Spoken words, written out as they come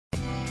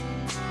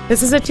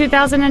This is a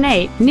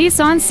 2008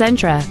 Nissan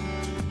Sentra.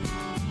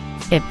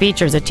 It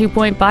features a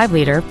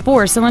 2.5-liter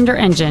four-cylinder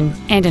engine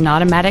and an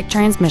automatic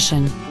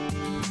transmission.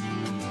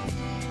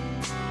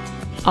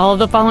 All of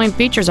the following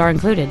features are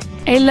included: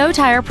 a low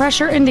tire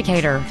pressure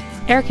indicator,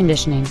 air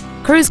conditioning,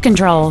 cruise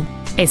control,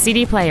 a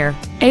CD player,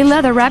 a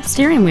leather-wrapped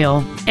steering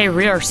wheel, a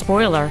rear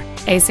spoiler,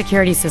 a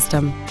security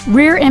system,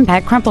 rear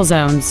impact crumple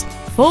zones,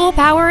 full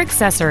power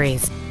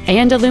accessories,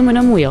 and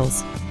aluminum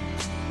wheels.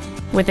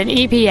 With an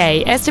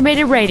EPA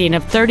estimated rating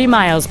of 30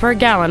 miles per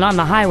gallon on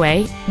the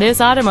highway,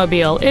 this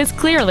automobile is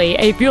clearly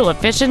a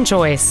fuel-efficient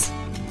choice.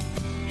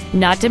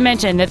 Not to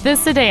mention that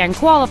this sedan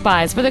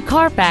qualifies for the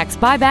Carfax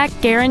buyback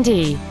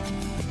guarantee.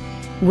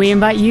 We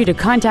invite you to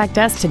contact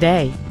us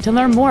today to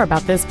learn more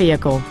about this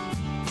vehicle.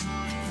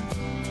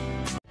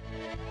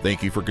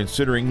 Thank you for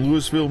considering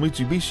Lewisville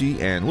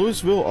Mitsubishi and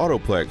Lewisville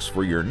Autoplex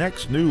for your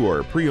next new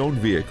or pre-owned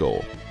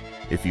vehicle.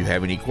 If you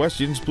have any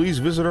questions, please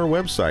visit our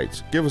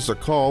websites, give us a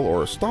call,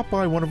 or stop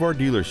by one of our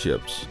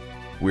dealerships.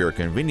 We are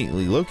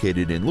conveniently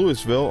located in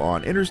Lewisville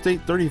on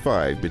Interstate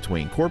 35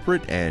 between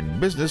Corporate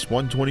and Business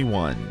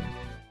 121.